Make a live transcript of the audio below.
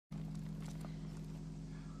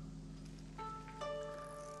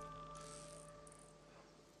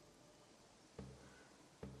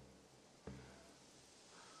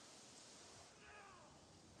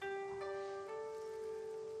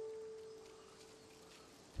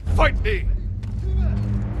Fight me!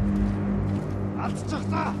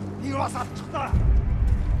 Алцчихлаа. Би бас алцчихлаа.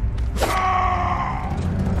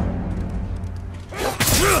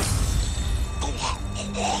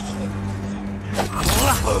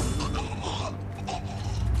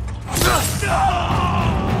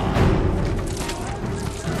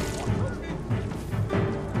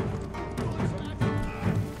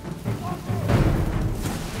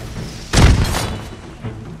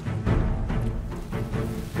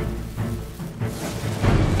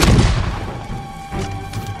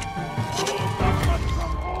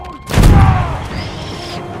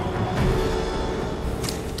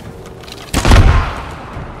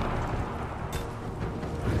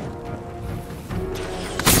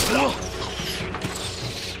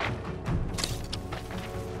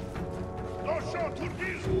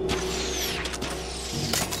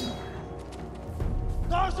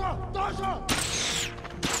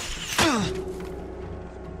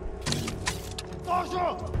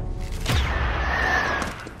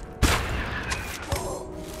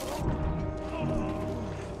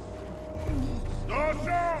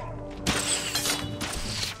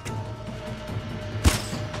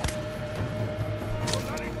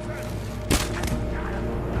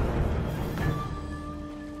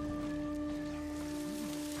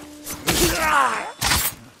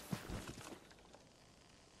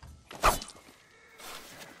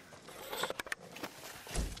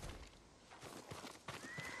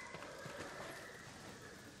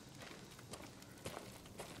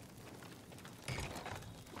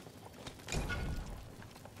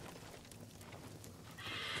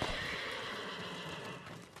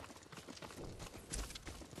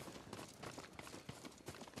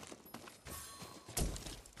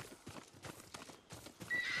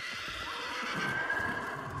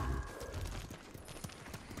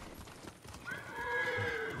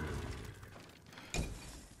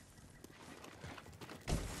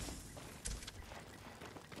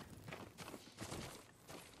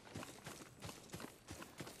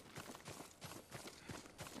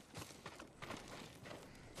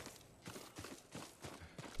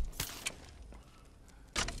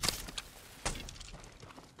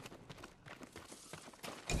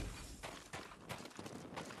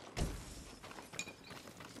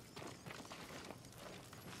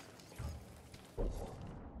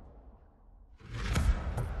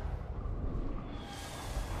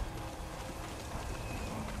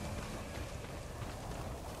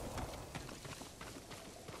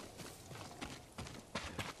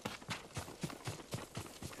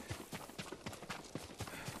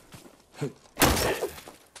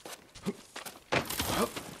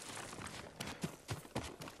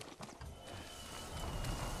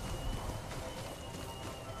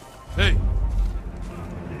 Hey!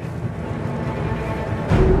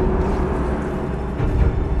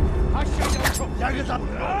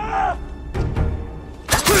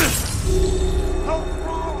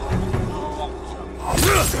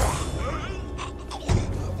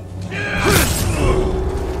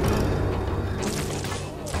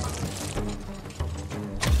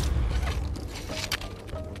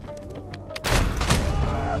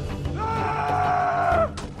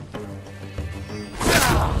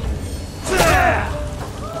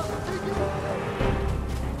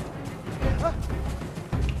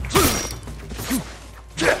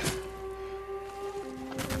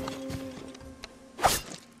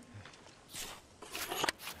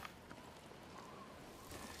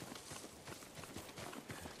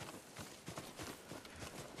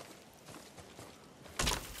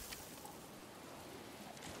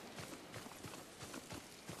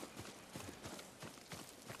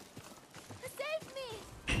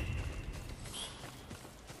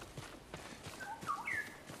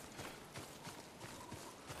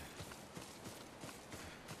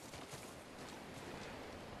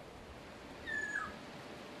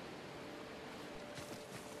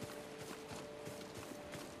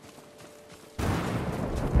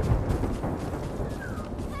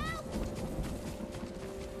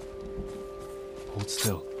 Hold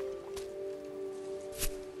still.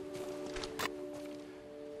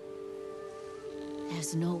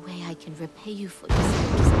 There's no way I can repay you for your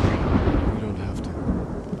service. You don't have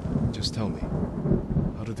to. Just tell me,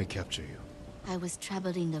 how did they capture you? I was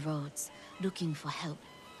traveling the roads, looking for help.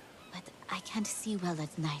 But I can't see well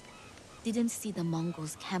at night. Didn't see the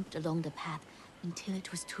Mongols camped along the path until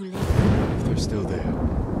it was too late. If they're still there,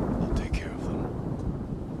 I'll take care of them.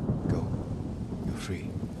 Go. You're free.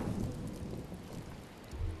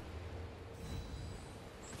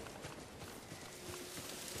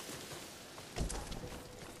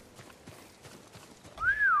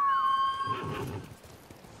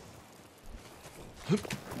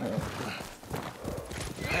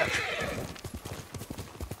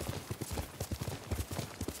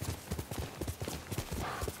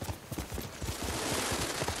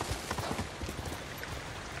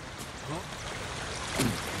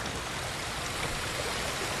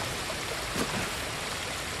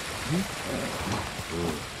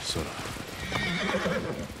 Sora.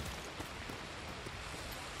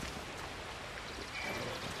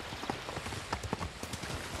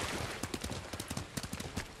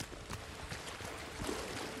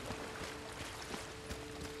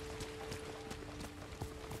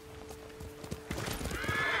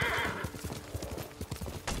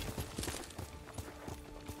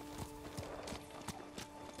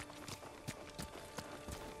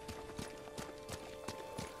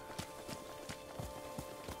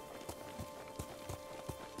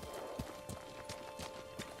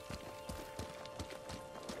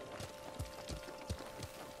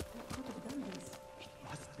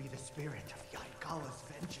 Be the spirit of Yarikawa's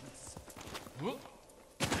vengeance.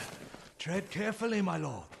 Tread carefully, my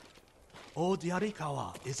lord. Old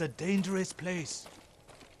Yarikawa is a dangerous place.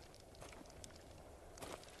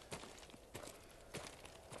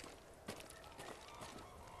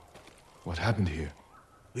 What happened here?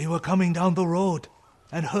 We were coming down the road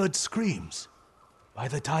and heard screams. By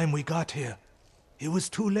the time we got here, it was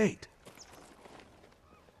too late.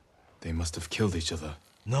 They must have killed each other.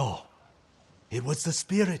 No. It was the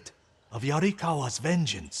spirit of Yarikawa's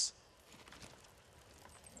vengeance.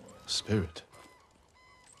 Spirit?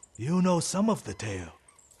 You know some of the tale,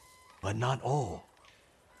 but not all.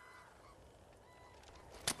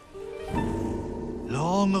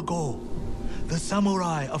 Long ago, the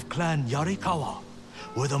samurai of Clan Yarikawa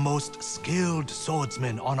were the most skilled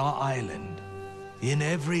swordsmen on our island. In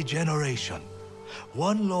every generation,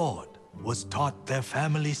 one lord was taught their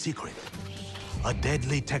family secret, a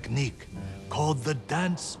deadly technique called the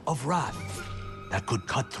Dance of Wrath that could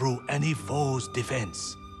cut through any foe's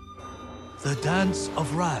defense. The Dance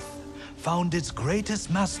of Wrath found its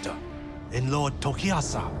greatest master in Lord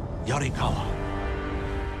Tokiyasa Yarikawa.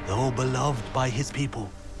 Though beloved by his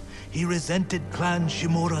people, he resented Clan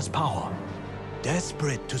Shimura's power.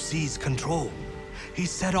 Desperate to seize control, he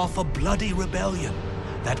set off a bloody rebellion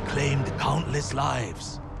that claimed countless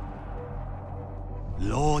lives.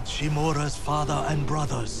 Lord Shimura's father and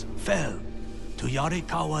brothers fell to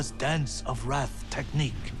Yarikawa's Dance of Wrath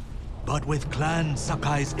technique. But with Clan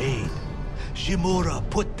Sakai's aid, Shimura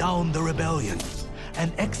put down the rebellion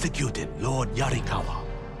and executed Lord Yarikawa.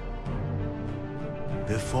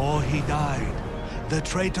 Before he died, the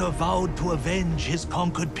traitor vowed to avenge his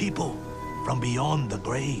conquered people from beyond the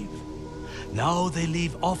grave. Now they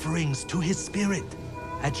leave offerings to his spirit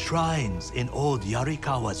at shrines in old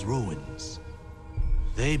Yarikawa's ruins.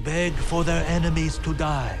 They beg for their enemies to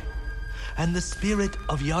die, and the spirit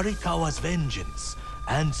of Yarikawa's vengeance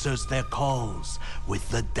answers their calls with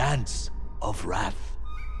the Dance of Wrath.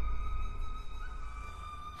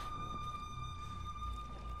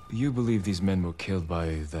 You believe these men were killed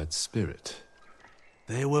by that spirit?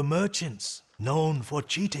 They were merchants known for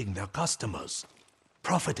cheating their customers,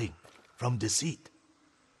 profiting from deceit.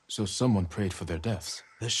 So someone prayed for their deaths?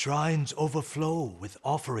 The shrines overflow with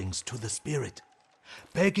offerings to the spirit,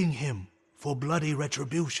 begging him for bloody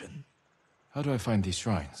retribution. How do I find these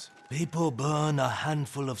shrines? People burn a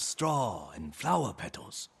handful of straw and flower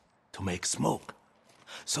petals to make smoke,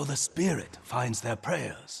 so the spirit finds their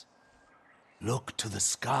prayers. Look to the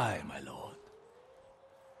sky, my lord.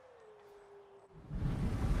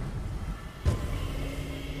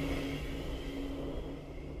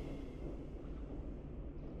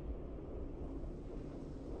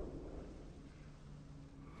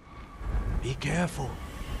 Be careful.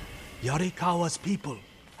 Yarikawa's people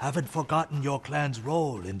haven't forgotten your clan's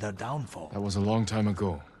role in their downfall. That was a long time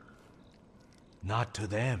ago. Not to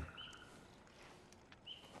them.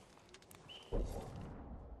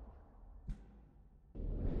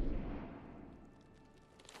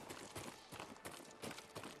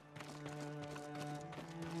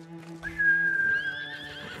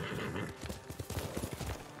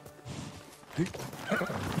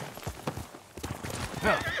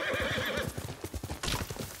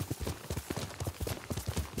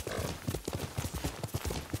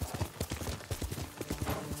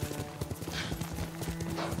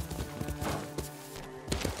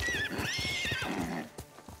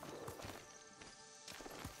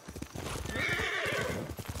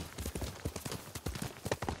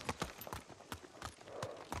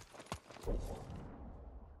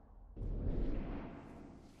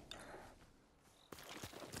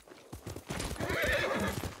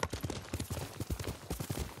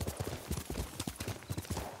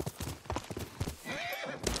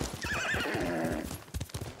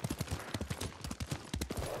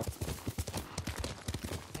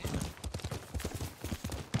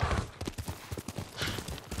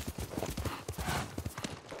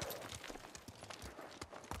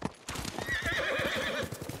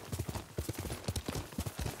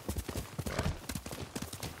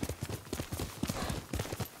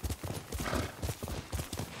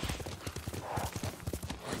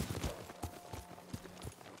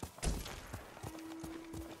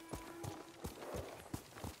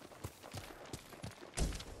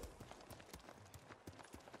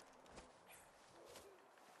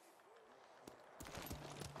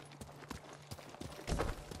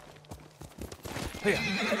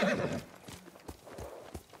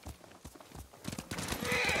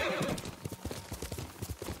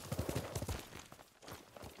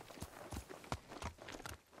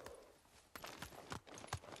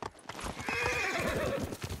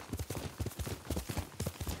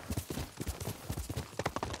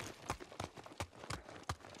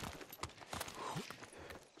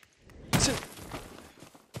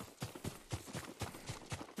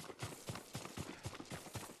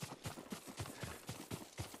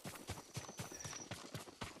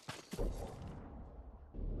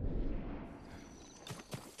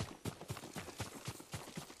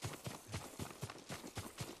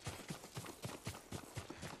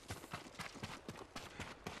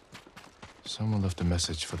 Someone left a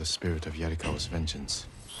message for the spirit of Yarikawa's vengeance.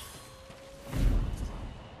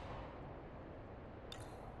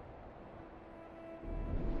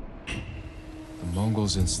 The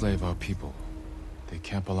Mongols enslave our people. They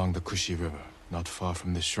camp along the Kushi River, not far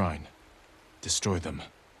from this shrine. Destroy them.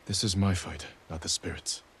 This is my fight, not the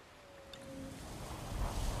spirits.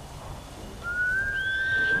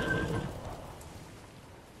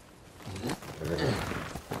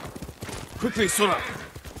 Quickly, Sora!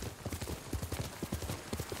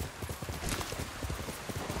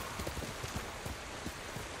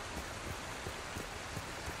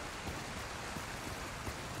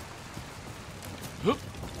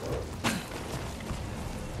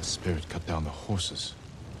 The spirit cut down the horses.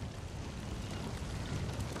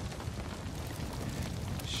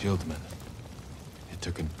 Shieldmen. It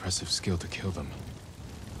took impressive skill to kill them.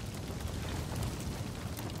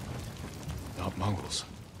 Not Mongols.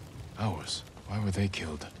 Ours. Why were they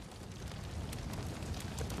killed?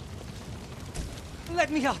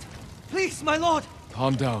 Let me out! Please, my lord!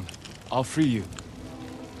 Calm down. I'll free you.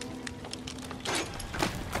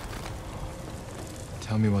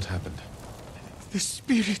 Tell me what happened. The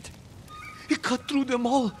spirit! He cut through them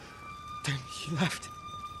all! Then he left.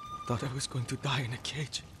 Thought I was going to die in a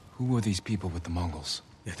cage. Who were these people with the Mongols?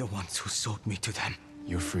 They're the ones who sold me to them.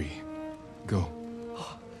 You're free. Go.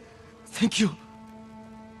 Oh, thank you!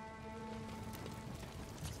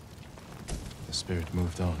 The spirit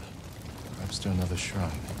moved on. Perhaps to another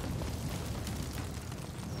shrine.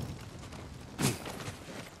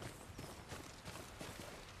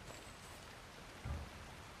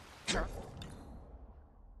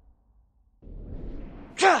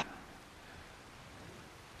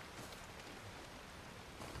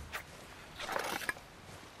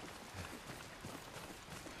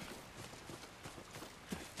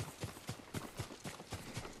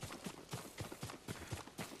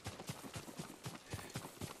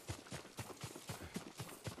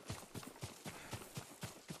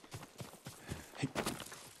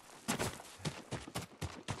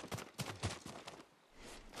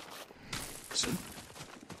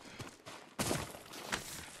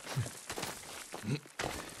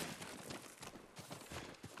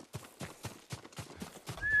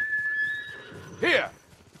 Here!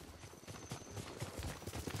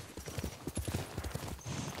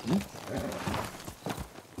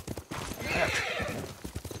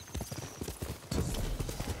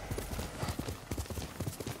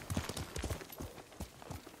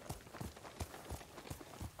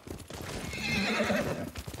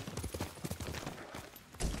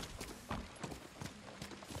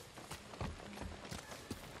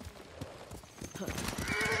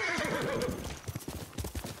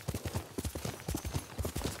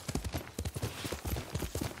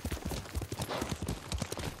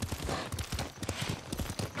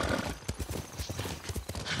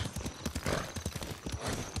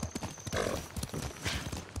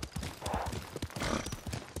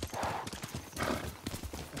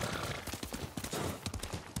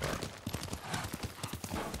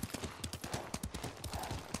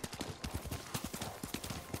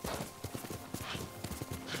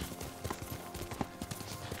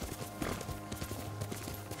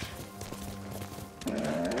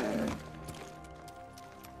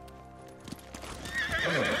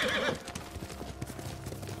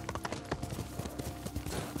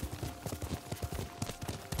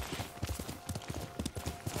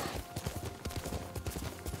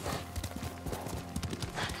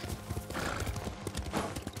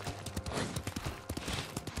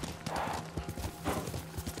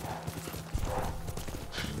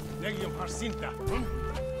 Legion Harsinta.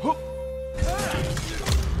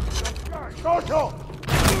 Dojo!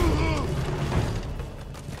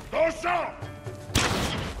 Dojo!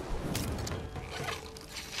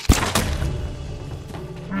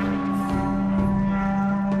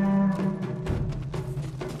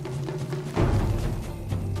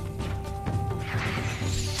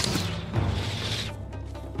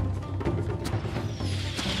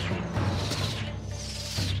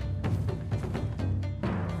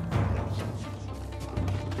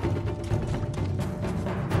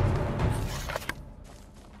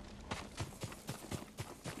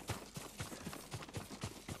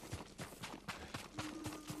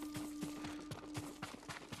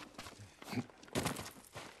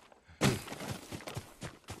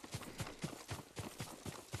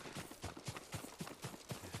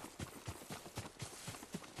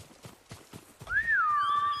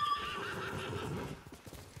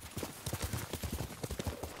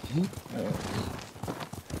 Hiya!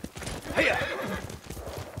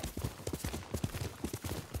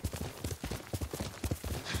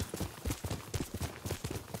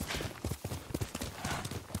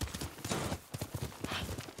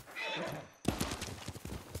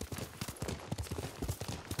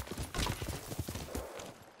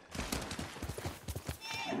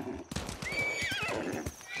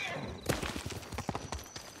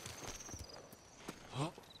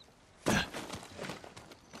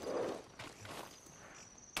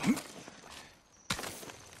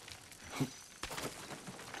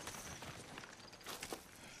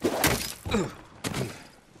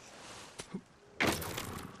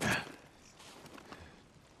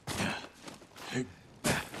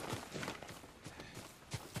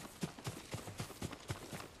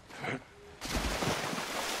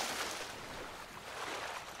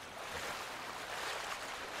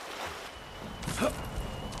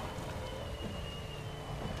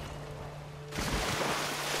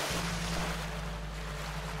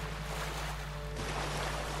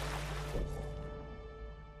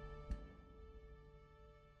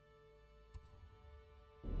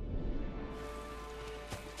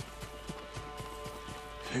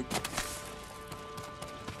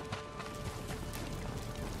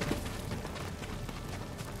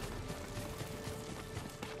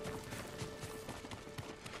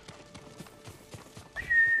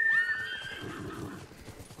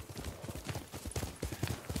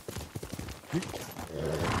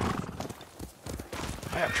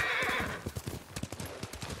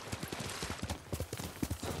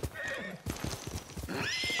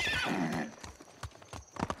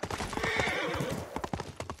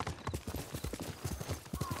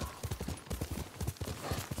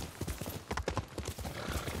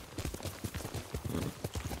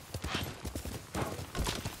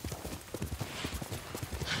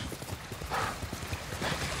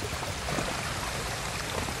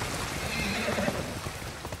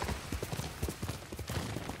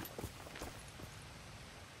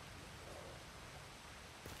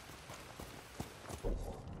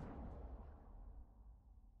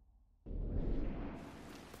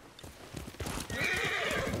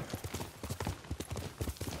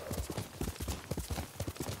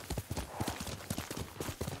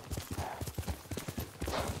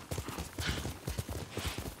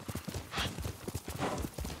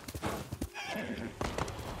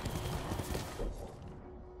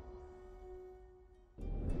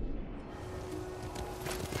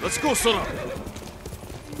 Let's go, Sora!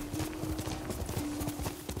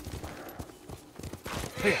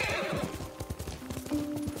 Hey!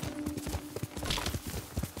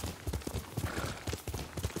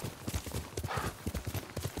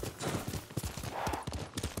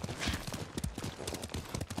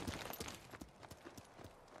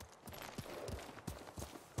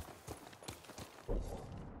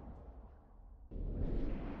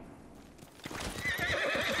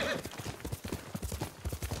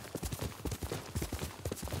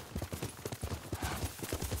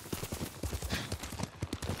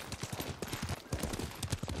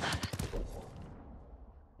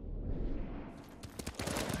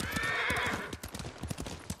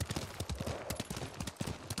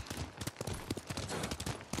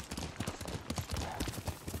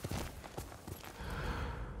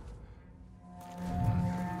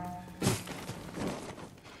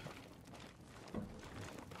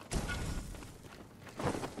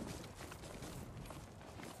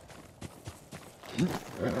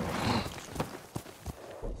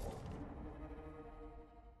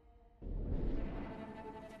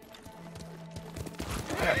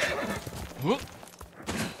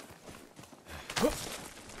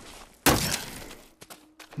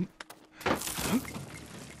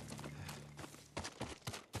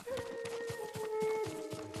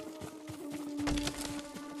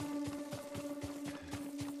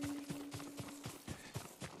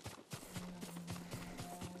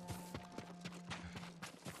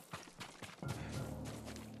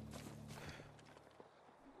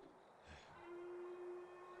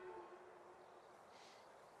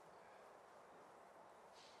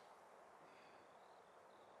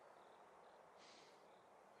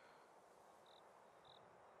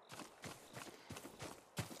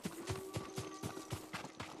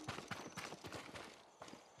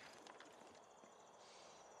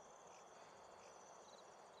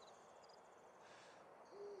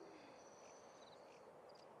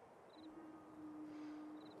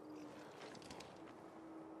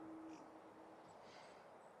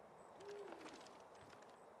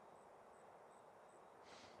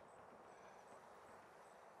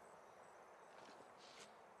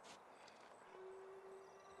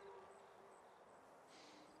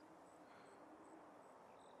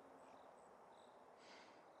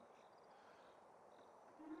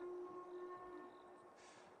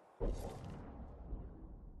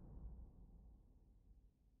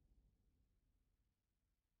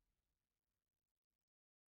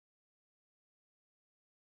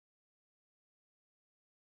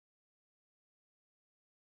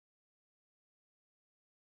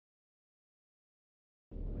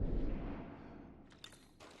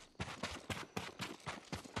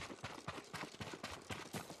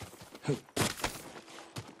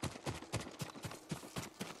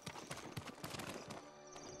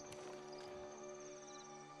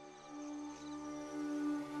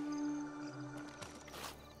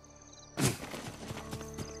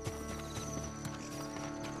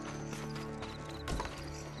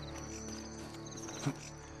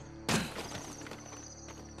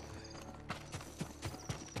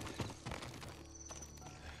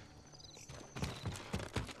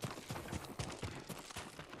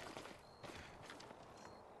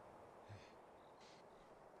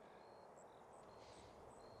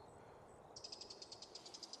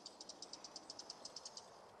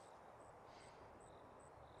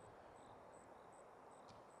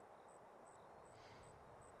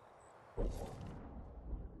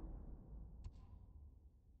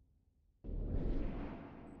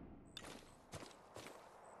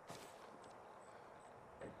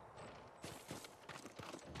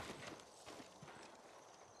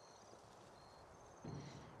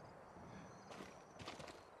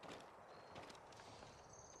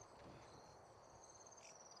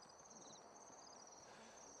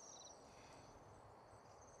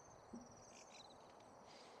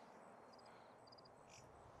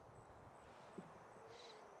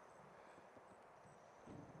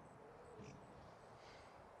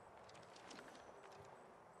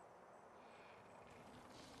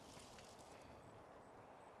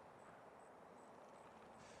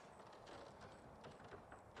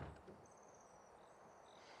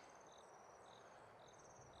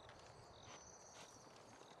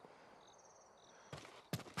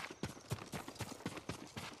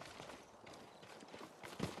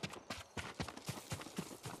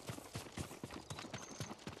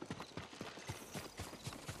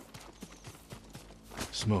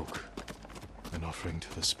 Smoke. An offering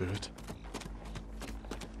to the spirit?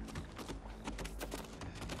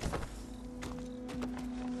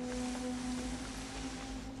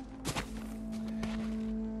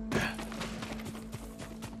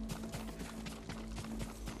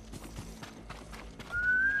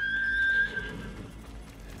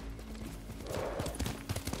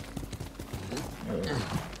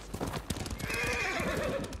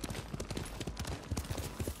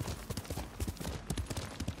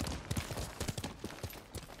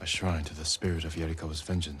 A shrine to the spirit of Yarikawa's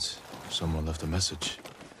vengeance. Someone left a message.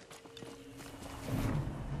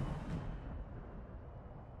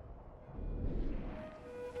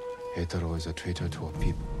 Heitaro is a traitor to a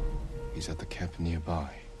people. He's at the camp nearby.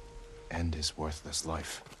 End his worthless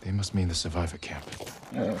life. They must mean the survivor camp.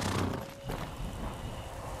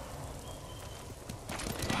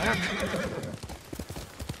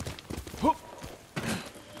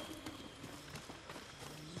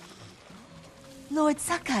 Lord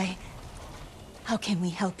Sakai, how can we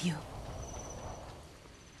help you?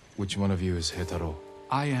 Which one of you is Heitaro?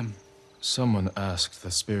 I am. Someone asked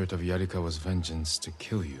the spirit of Yarikawa's vengeance to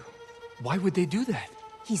kill you. Why would they do that?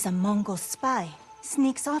 He's a Mongol spy.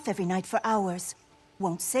 Sneaks off every night for hours.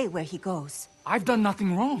 Won't say where he goes. I've done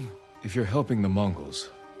nothing wrong. If you're helping the Mongols,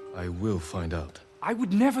 I will find out. I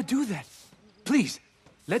would never do that. Please,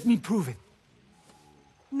 let me prove it.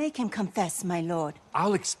 Make him confess, my lord.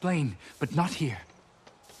 I'll explain, but not here.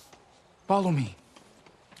 Follow me.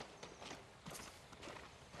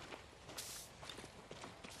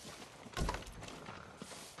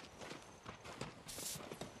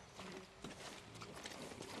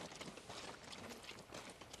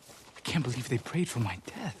 I can't believe they prayed for my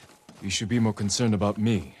death. You should be more concerned about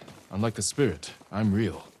me. Unlike the spirit, I'm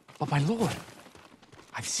real. But my lord,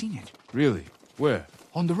 I've seen it. Really? Where?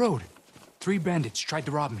 On the road. 3 bandits tried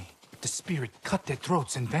to rob me. The spirit cut their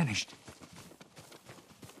throats and vanished.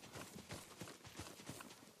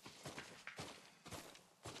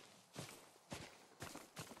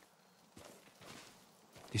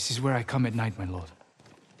 This is where I come at night, my lord.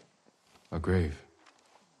 A grave.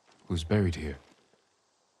 Who's buried here?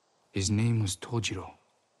 His name was Tojiro.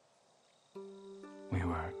 We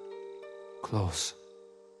were close.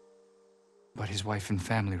 But his wife and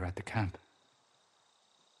family were at the camp.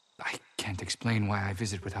 I can't explain why I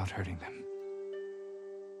visit without hurting them.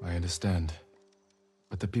 I understand.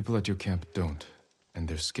 But the people at your camp don't, and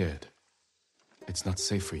they're scared. It's not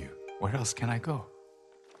safe for you. Where else can I go?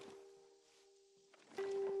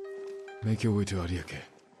 Make your way to Ariake.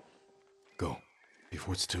 Go,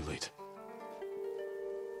 before it's too late.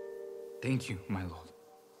 Thank you, my lord.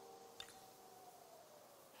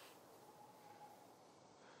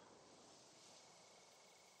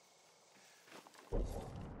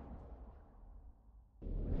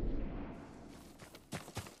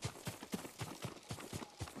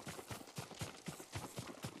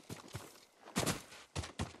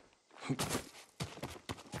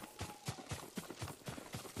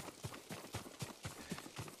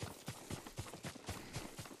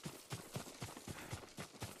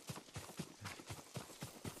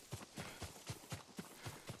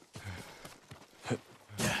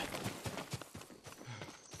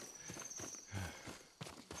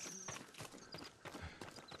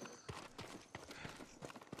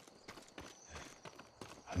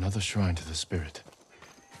 Another shrine to the spirit.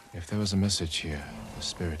 If there was a message here, the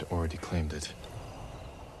spirit already claimed it.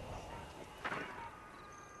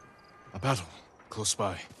 A battle, close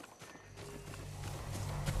by.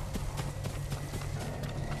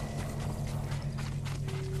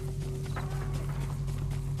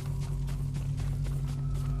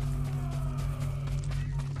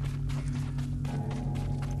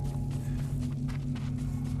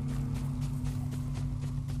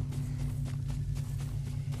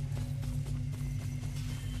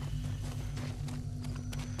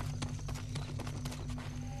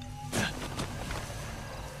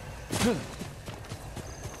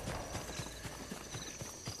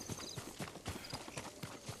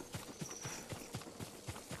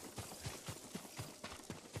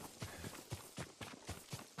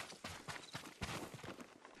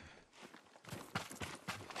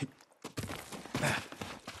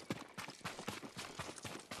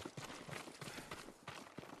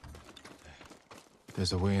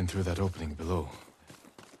 There's a way in through that opening below.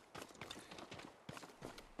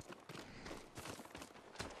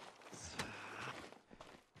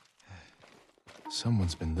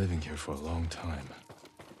 Someone's been living here for a long time.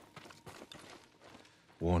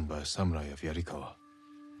 Warned by a samurai of Yarikawa.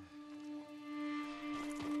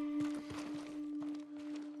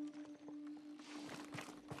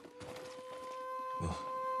 Ugh,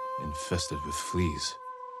 infested with fleas.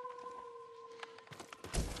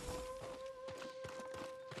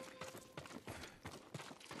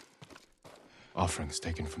 Offerings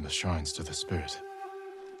taken from the shrines to the spirit.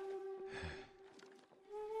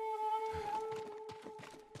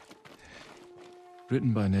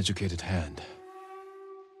 Written by an educated hand.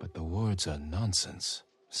 But the words are nonsense.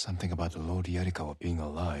 Something about Lord Yarikawa being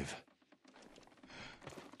alive.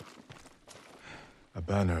 A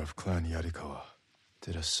banner of Clan Yarikawa.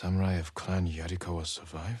 Did a samurai of Clan Yarikawa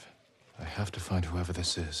survive? I have to find whoever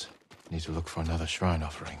this is. Need to look for another shrine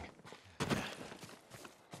offering.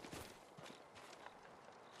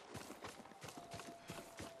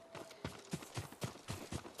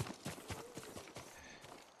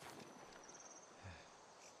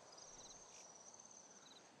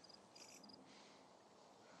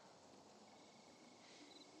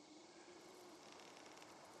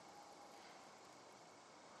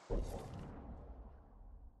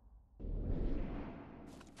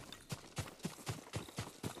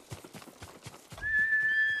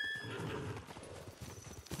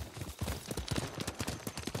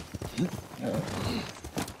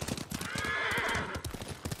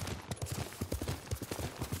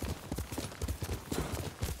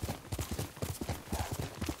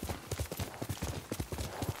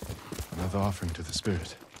 Another offering to the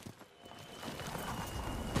spirit.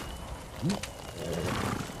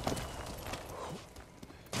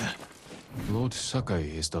 Lord Sakai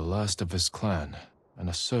is the last of his clan, and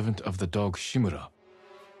a servant of the dog Shimura.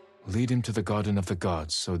 Lead him to the Garden of the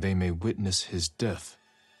Gods, so they may witness his death.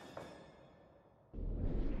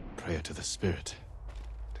 Prayer to the spirit.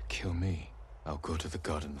 To kill me, I'll go to the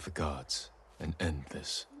Garden of the Gods and end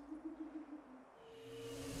this.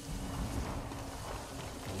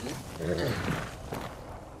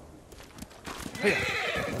 Hiya!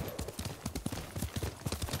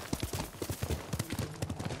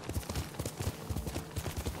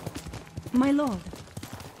 My lord.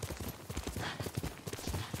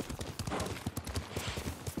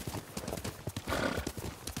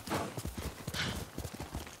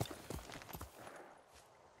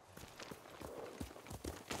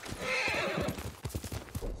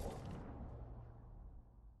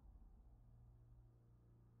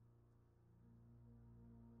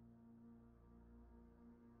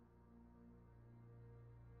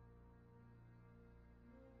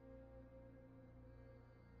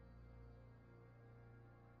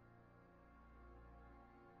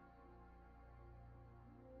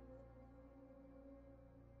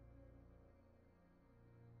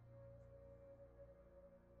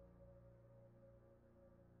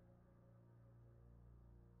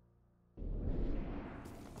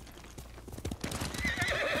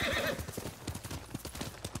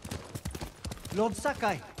 Lord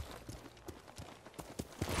Sakai.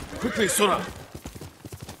 Quickly, Sora!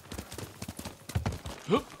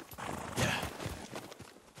 Hup.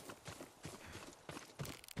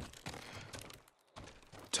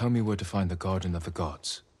 Tell me where to find the Garden of the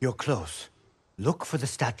Gods. You're close. Look for the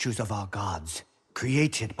statues of our gods,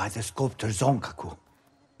 created by the sculptor Zonkaku.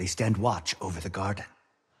 They stand watch over the garden.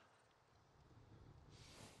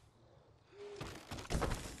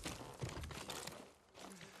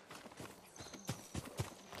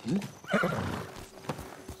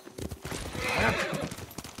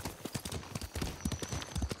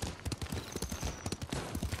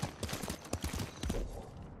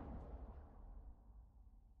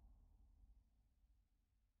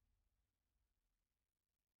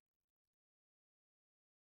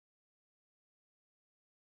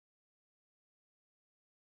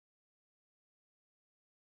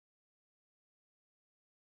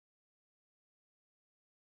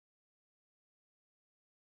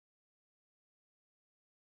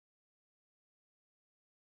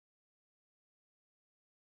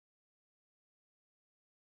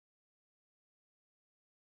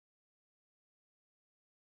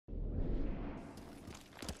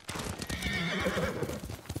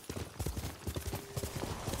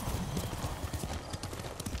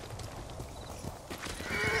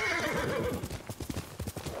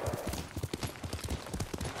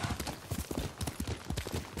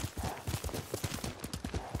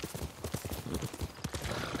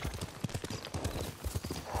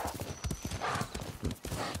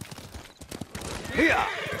 Here!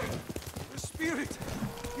 The spirit!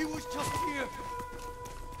 He was just here!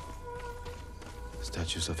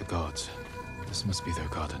 Statues of the gods. This must be their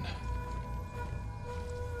garden.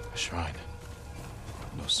 A shrine.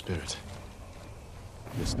 No spirit.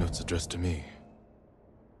 This note's addressed to me.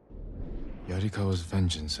 Yarikawa's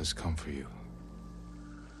vengeance has come for you.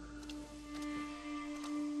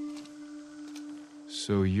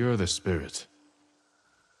 So you're the spirit.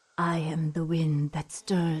 I am the wind that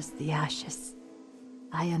stirs the ashes.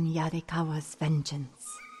 I am Yarikawa's vengeance.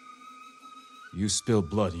 You spilled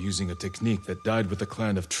blood using a technique that died with a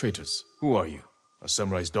clan of traitors. Who are you? A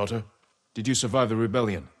samurai's daughter? Did you survive the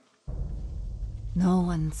rebellion? No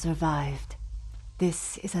one survived.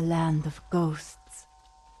 This is a land of ghosts.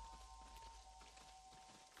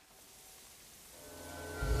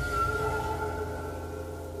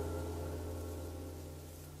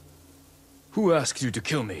 Who asked you to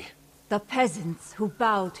kill me? The peasants who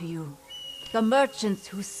bow to you. The merchants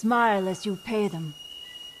who smile as you pay them.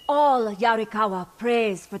 All Yarikawa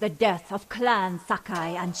prays for the death of Clan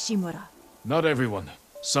Sakai and Shimura. Not everyone.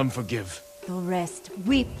 Some forgive. The rest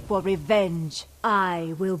weep for revenge.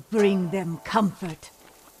 I will bring them comfort.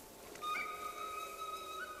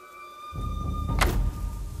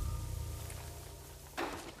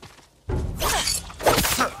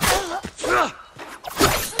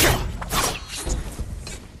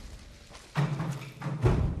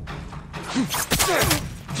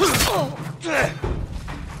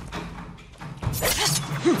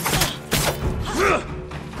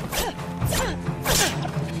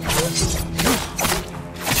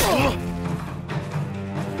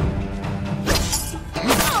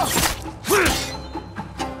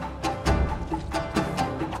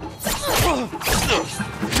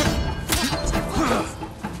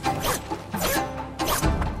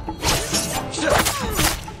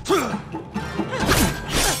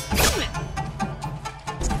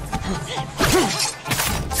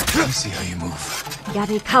 Let me see how you move.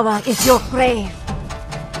 Yarikawa is your grave.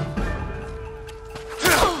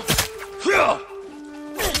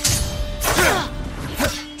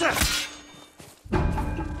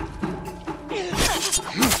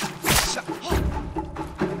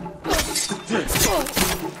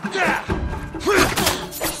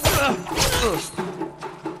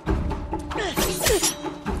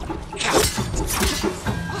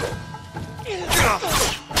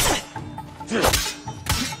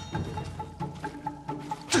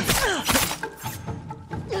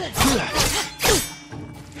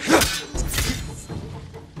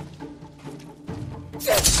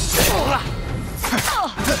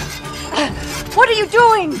 What are you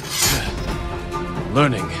doing?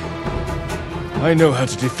 Learning. I know how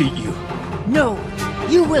to defeat you. No,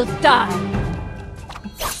 you will die.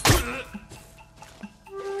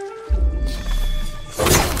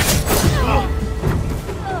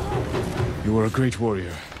 You are a great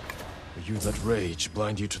warrior, but you let rage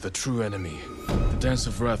blind you to the true enemy. The Dance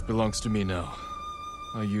of Wrath belongs to me now.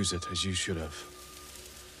 I use it as you should have.